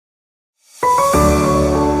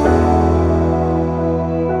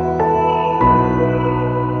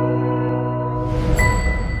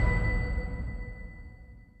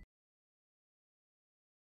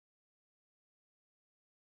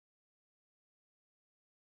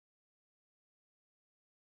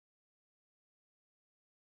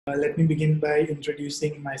Let me begin by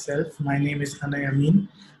introducing myself. My name is Anay Amin.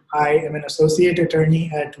 I am an associate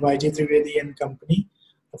attorney at YG Trivedi and Company,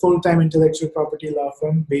 a full-time intellectual property law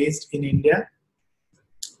firm based in India.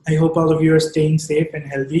 I hope all of you are staying safe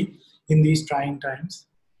and healthy in these trying times.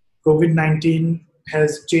 COVID-19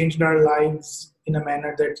 has changed our lives in a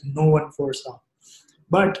manner that no one foresaw.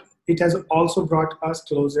 But it has also brought us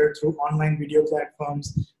closer through online video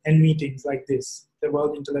platforms and meetings like this, the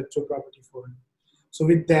World Intellectual Property Forum. So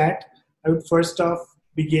with that, I would first off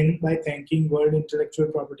begin by thanking World Intellectual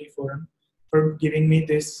Property Forum for giving me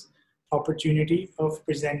this opportunity of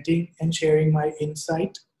presenting and sharing my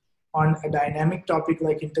insight on a dynamic topic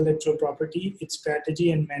like intellectual property, its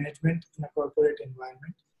strategy and management in a corporate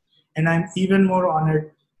environment. And I'm even more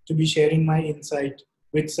honored to be sharing my insight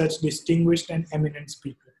with such distinguished and eminent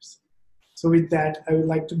speakers. So with that, I would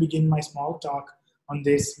like to begin my small talk on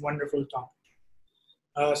this wonderful topic.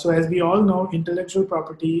 So as we all know, intellectual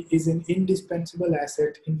property is an indispensable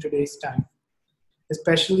asset in today's time,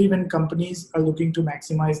 especially when companies are looking to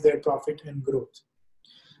maximize their profit and growth.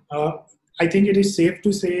 I think it is safe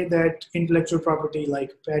to say that intellectual property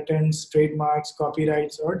like patents, trademarks,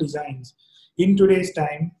 copyrights, or designs in today's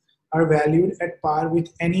time are valued at par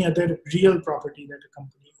with any other real property that a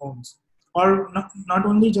company owns, or not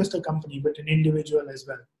only just a company, but an individual as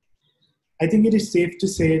well. I think it is safe to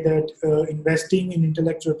say that investing in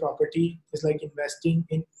intellectual property is like investing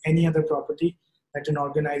in any other property that an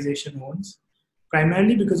organization owns,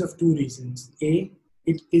 primarily because of two reasons. A,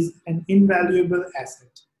 it is an invaluable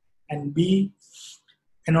asset, and B,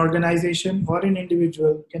 an organization or an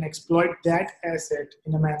individual can exploit that asset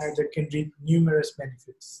in a manner that can reap numerous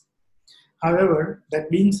benefits. However, that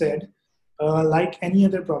being said, like any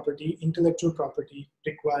other property, intellectual property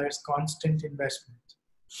requires constant investment.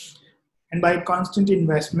 And by constant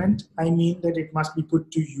investment, I mean that it must be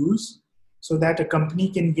put to use so that a company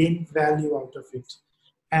can gain value out of it.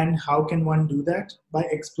 And how can one do that? By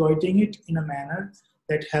exploiting it in a manner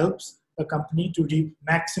that helps a company to reap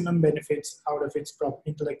maximum benefits out of its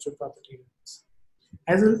intellectual property rights.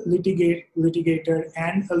 As a litigator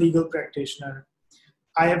and a legal practitioner,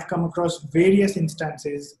 I have come across various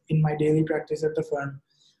instances in my daily practice at the firm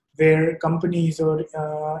where companies or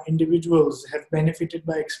individuals have benefited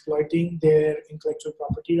by exploiting their intellectual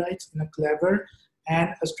property rights in a clever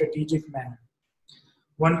and a strategic manner.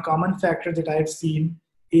 One common factor that I've seen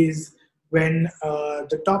is when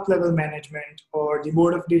the top level management or the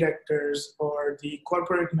board of directors or the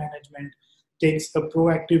corporate management takes a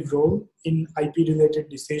proactive role in IP related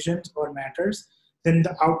decisions or matters, then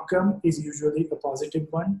the outcome is usually a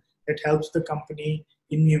positive one that helps the company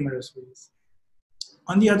in numerous ways.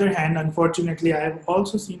 On the other hand, unfortunately, I have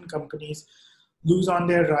also seen companies lose on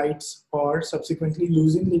their rights or subsequently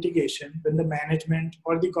lose in litigation when the management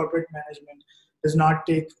or the corporate management does not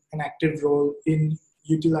take an active role in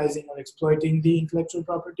utilizing or exploiting the intellectual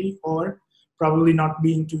property, or probably not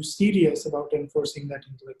being too serious about enforcing that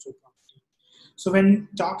intellectual property. So when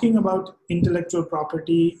talking about intellectual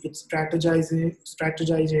property, its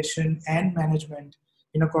strategization and management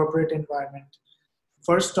in a corporate environment,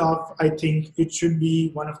 first off, I think it should be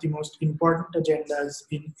one of the most important agendas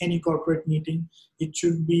in any corporate meeting. It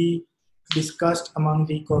should be discussed among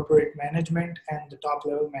the corporate management and the top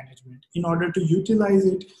level management in order to utilize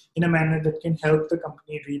it in a manner that can help the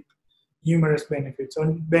company reap numerous benefits, or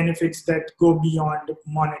benefits that go beyond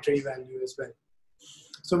monetary value as well.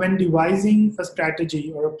 So when devising a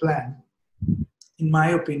strategy or a plan, in my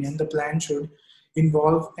opinion, the plan should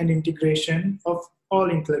involve an integration of all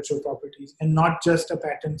intellectual properties and not just a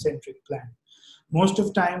patent-centric plan. Most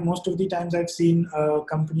of the times I've seen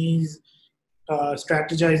companies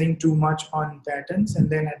strategizing too much on patents, and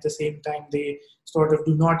then at the same time they sort of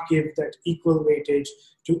do not give that equal weightage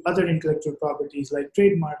to other intellectual properties like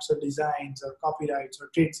trademarks or designs or copyrights or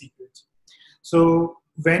trade secrets. So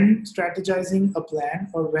when strategizing a plan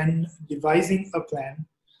or when devising a plan,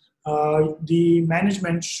 the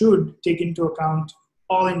management should take into account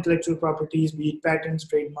all intellectual properties, be it patents,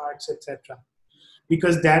 trademarks, etc.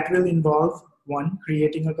 Because that will involve, one,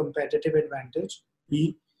 creating a competitive advantage,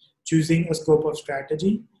 B, choosing a scope of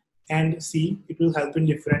strategy, and C, it will help in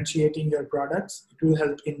differentiating your products, it will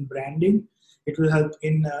help in branding, it will help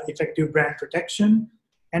in effective brand protection,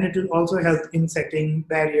 and it will also help in setting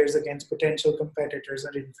barriers against potential competitors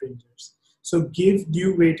or infringers. So give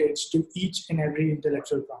due weightage to each and every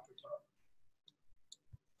intellectual property.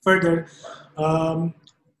 Further,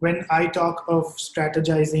 when I talk of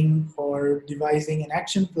strategizing or devising an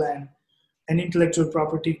action plan, an intellectual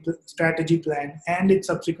property strategy plan and its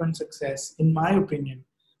subsequent success, in my opinion,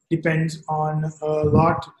 depends a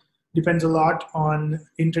lot on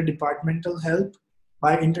interdepartmental help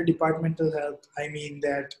By interdepartmental help, I mean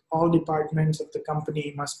that all departments of the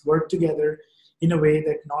company must work together in a way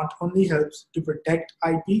that not only helps to protect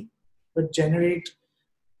IP, but generate,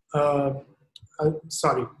 uh,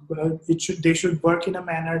 they should work in a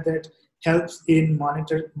manner that helps in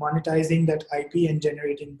monetizing that IP and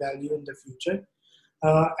generating value in the future.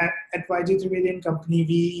 At YG Trivedi and Company,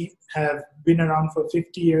 we have been around for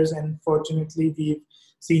 50 years, and fortunately, we've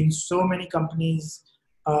seen so many companies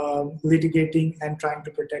litigating and trying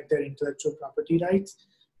to protect their intellectual property rights.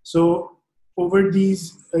 So, over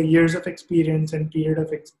these years of experience and period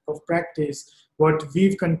of practice, what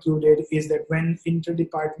we've concluded is that when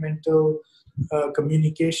interdepartmental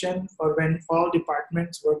communication, or when all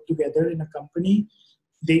departments work together in a company,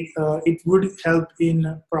 it would help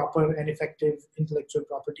in proper and effective intellectual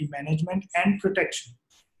property management and protection.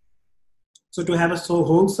 So to have a so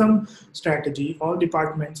wholesome strategy, all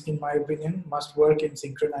departments, in my opinion, must work in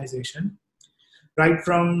synchronization. Right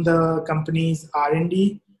from the company's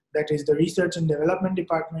R&D, that is the research and development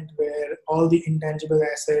department, where all the intangible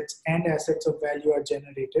assets and assets of value are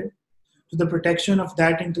generated, to the protection of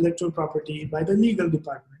that intellectual property by the legal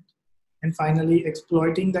department, and finally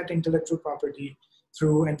exploiting that intellectual property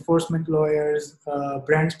through enforcement lawyers,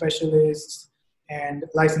 brand specialists, and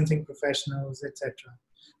licensing professionals, etc.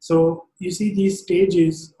 So you see, these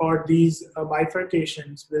stages or these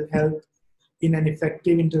bifurcations will help in an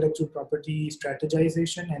effective intellectual property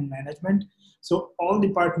strategization and management. So all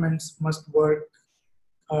departments must work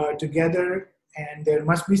together, and there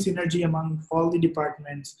must be synergy among all the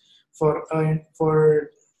departments for an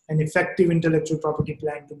effective intellectual property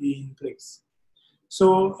plan to be in place.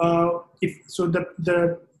 So,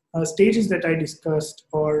 the stages that I discussed,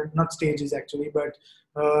 or not stages actually, but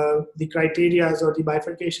the criterias or the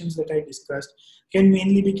bifurcations that I discussed, can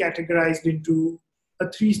mainly be categorized into a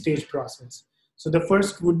three-stage process. So the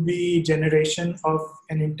first would be generation of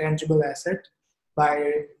an intangible asset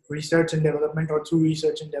by research and development, or through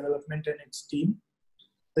research and development and its team.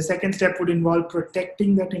 The second step would involve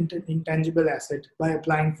protecting that intangible asset by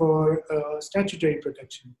applying for statutory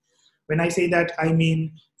protection. When I say that, I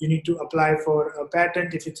mean you need to apply for a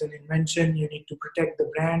patent. If it's an invention, you need to protect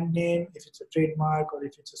the brand name, if it's a trademark, or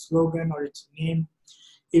if it's a slogan, or it's a name.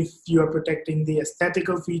 If you are protecting the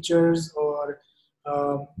aesthetical features, or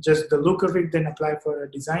just the look of it, then apply for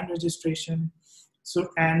a design registration. So,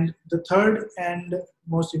 and the third and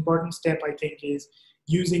most important step, I think, is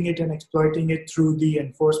using it and exploiting it through the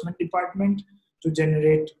enforcement department to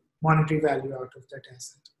generate monetary value out of that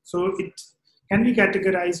asset. So it can be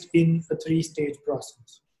categorized in a three-stage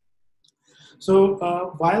process.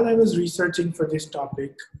 So while I was researching for this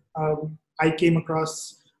topic, I came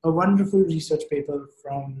across a wonderful research paper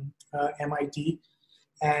from MIT,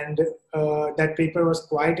 and that paper was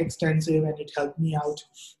quite extensive, and it helped me out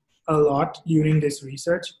a lot during this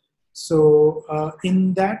research. So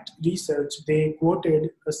in that research, they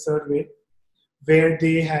quoted a survey where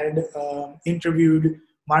they had interviewed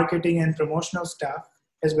marketing and promotional staff,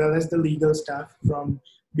 as well as the legal staff from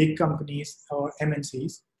big companies or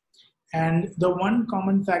MNCs. And the one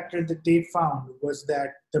common factor that they found was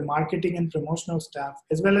that the marketing and promotional staff,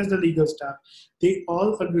 as well as the legal staff, they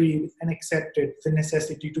all agreed and accepted the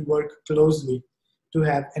necessity to work closely to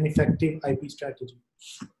have an effective IP strategy.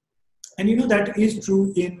 And you know, that is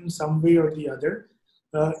true in some way or the other.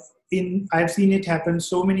 I've seen it happen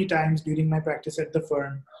so many times during my practice at the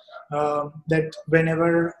firm, that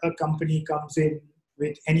whenever a company comes in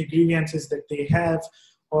with any grievances that they have,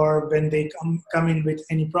 or when they come in with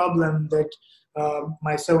any problem that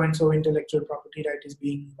my so-and-so intellectual property right is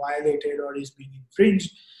being violated or is being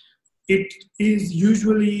infringed, it is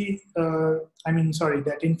usually,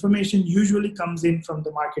 that information usually comes in from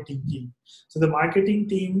the marketing team. So the marketing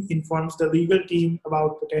team informs the legal team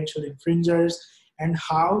about potential infringers and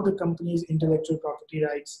how the company's intellectual property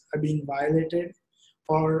rights are being violated,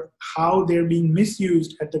 or how they're being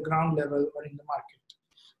misused at the ground level or in the market.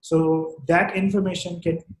 So that information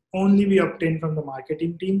can only be obtained from the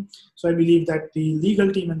marketing team. So I believe that the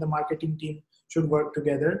legal team and the marketing team should work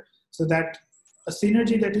together, so that a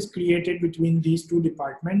synergy that is created between these two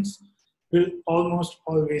departments will almost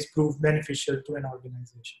always prove beneficial to an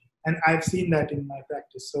organization. And I've seen that in my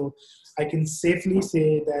practice. So I can safely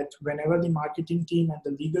say that whenever the marketing team and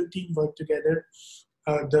the legal team work together,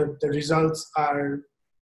 the results are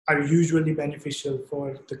usually beneficial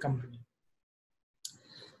for the company.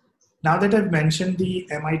 Now that I've mentioned the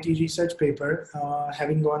MIT research paper,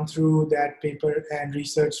 having gone through that paper and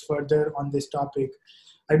researched further on this topic,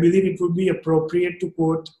 I believe it would be appropriate to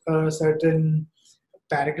quote a certain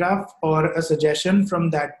paragraph or a suggestion from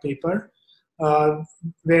that paper,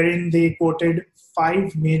 wherein they quoted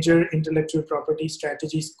 5 major intellectual property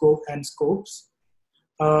strategy scopes.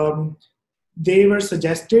 Um, they were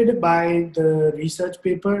suggested by the research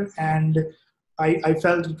paper, and I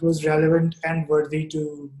felt it was relevant and worthy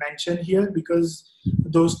to mention here because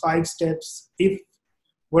those 5 steps, if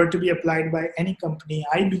were to be applied by any company,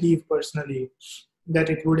 I believe personally that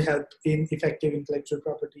it would help in effective intellectual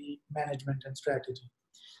property management and strategy.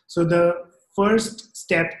 So the first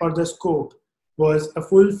step or the scope was a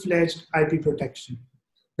full-fledged IP protection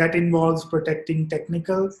that involves protecting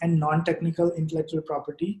technical and non-technical intellectual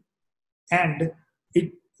property. And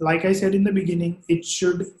it, like I said in the beginning, it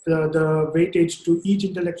should the weightage to each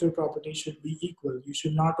intellectual property should be equal. You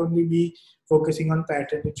should not only be focusing on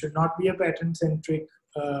patent. It should not be a patent-centric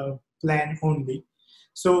plan only.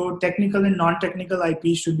 So technical and non-technical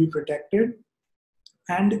IP should be protected,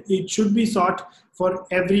 and it should be sought for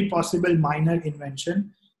every possible minor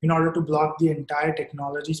invention in order to block the entire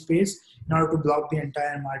technology space, in order to block the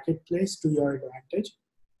entire marketplace to your advantage.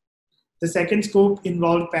 The second scope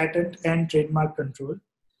involved patent and trademark control.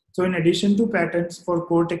 So in addition to patents for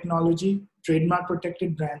core technology, trademark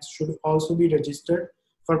protected brands should also be registered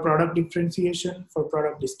for product differentiation, for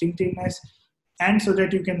product distinctiveness, and so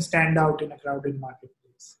that you can stand out in a crowded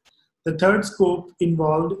marketplace. The third scope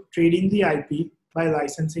involved trading the IP by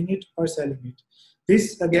licensing it or selling it.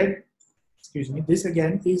 This again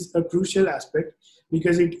is a crucial aspect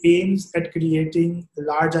because it aims at creating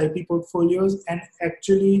large IP portfolios and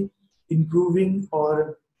actually improving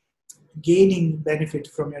or gaining benefit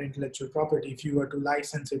from your intellectual property if you were to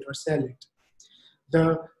license it or sell it.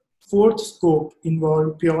 The fourth scope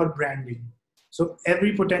involved pure branding. So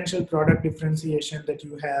every potential product differentiation that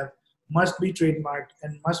you have must be trademarked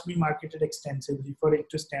and must be marketed extensively for it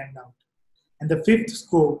to stand out. And the fifth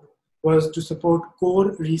scope was to support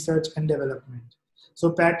core research and development.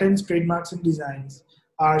 So patents, trademarks, and designs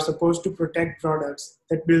are supposed to protect products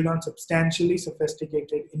that build on substantially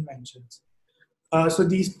sophisticated inventions. So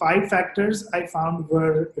these 5 factors I found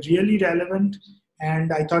were really relevant,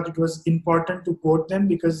 and I thought it was important to quote them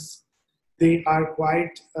because they are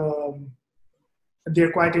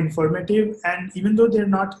they're quite informative, and even though they're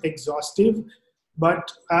not exhaustive,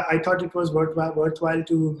 but I thought it was worthwhile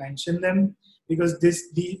to mention them because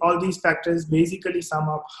all these factors basically sum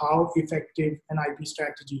up how effective an IP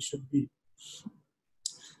strategy should be.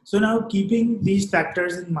 So now, keeping these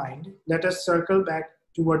factors in mind, let us circle back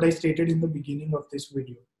to what I stated in the beginning of this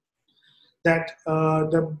video, that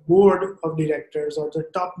the board of directors or the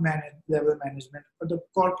top level management or the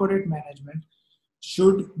corporate management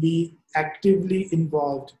should be actively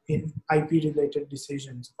involved in IP related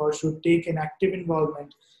decisions or should take an active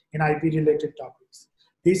involvement in IP related topics.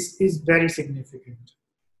 This is very significant.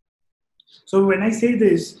 So when I say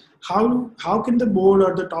this, how can the board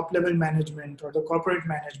or the top level management or the corporate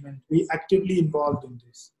management be actively involved in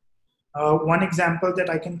this? One example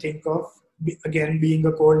that I can think of, again being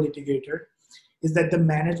a core litigator, is that the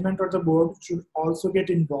management or the board should also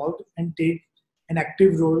get involved and take an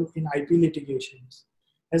active role in IP litigations,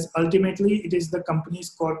 as ultimately it is the company's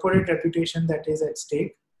corporate reputation that is at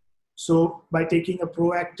stake. So by taking a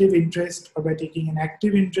proactive interest or by taking an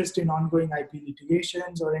active interest in ongoing IP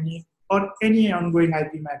litigations or any ongoing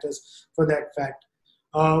IP matters for that fact,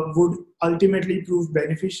 would ultimately prove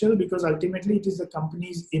beneficial because ultimately it is the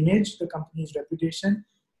company's image, the company's reputation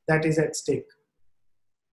that is at stake.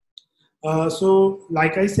 So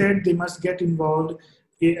like I said, they must get involved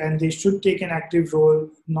and they should take an active role,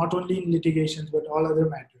 not only in litigations, but all other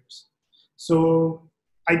matters. So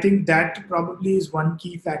I think that probably is one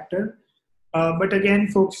key factor. But again,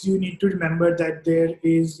 folks, you need to remember that there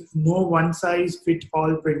is no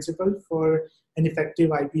one-size-fits-all principle for an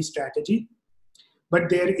effective IP strategy. But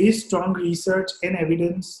there is strong research and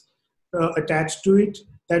evidence attached to it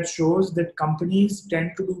that shows that companies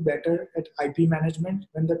tend to do better at IP management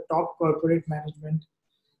when the top corporate management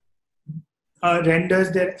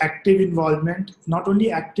renders their active involvement, not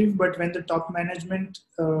only active, but when the top management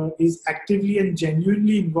is actively and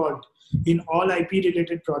genuinely involved in all IP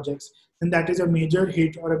related projects, then that is a major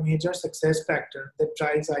hit or a major success factor that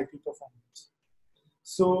drives IP performance.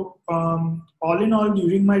 So all in all,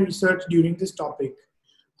 during my research during this topic,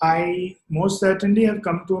 I most certainly have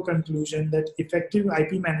come to a conclusion that effective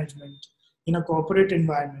IP management in a corporate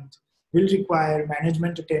environment will require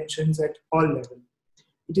management attentions at all levels.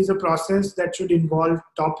 It is a process that should involve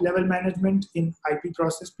top-level management in IP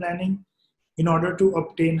process planning in order to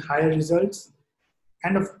obtain higher results.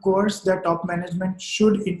 And of course, the top management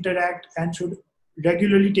should interact and should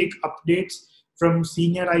regularly take updates from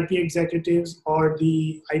senior IP executives or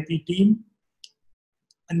the IP team.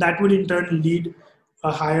 And that would in turn lead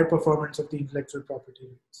a higher performance of the intellectual property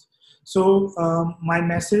rights. So my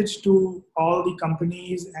message to all the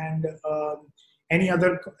companies and any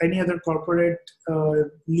other corporate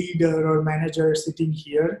leader or manager sitting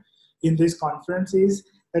here in this conference is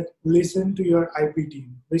that listen to your IP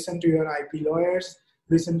team, listen to your IP lawyers,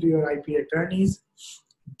 listen to your IP attorneys,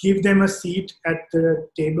 give them a seat at the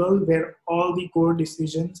table where all the core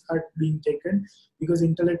decisions are being taken, because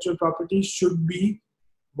intellectual property should be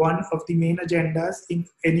one of the main agendas in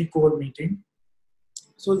any core meeting.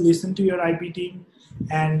 So listen to your IP team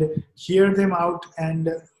and hear them out, and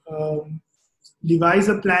devise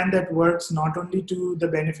a plan that works not only to the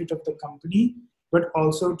benefit of the company, but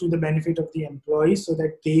also to the benefit of the employees, so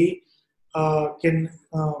that they can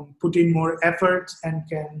put in more efforts and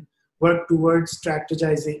can work towards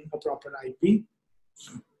strategizing a proper IP.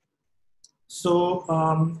 So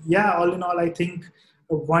yeah, all in all, I think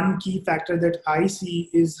one key factor that I see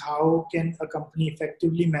is how can a company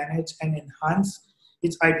effectively manage and enhance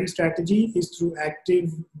its IP strategy is through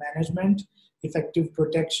active management, effective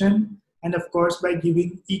protection, and of course by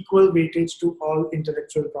giving equal weightage to all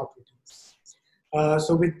intellectual properties.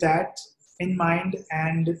 So with that in mind,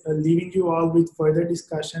 and leaving you all with further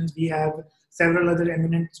discussions, we have several other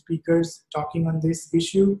eminent speakers talking on this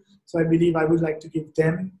issue. So I believe I would like to give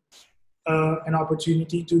them an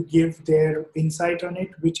opportunity to give their insight on it,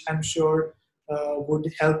 which I'm sure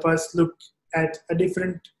would help us look at a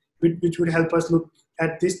different, which would help us look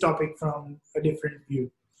at this topic from a different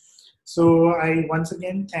view. So I once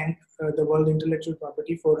again thank the World Intellectual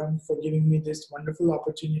Property Forum for giving me this wonderful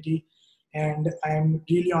opportunity, and I'm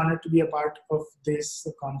really honored to be a part of this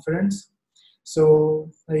conference.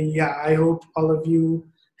 So yeah, I hope all of you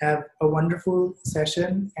have a wonderful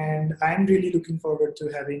session, and I'm really looking forward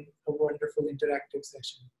to having a wonderful interactive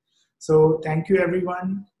session. So thank you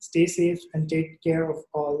everyone, stay safe and take care of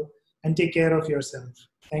all, and take care of yourself.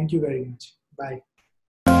 Thank you very much. Bye.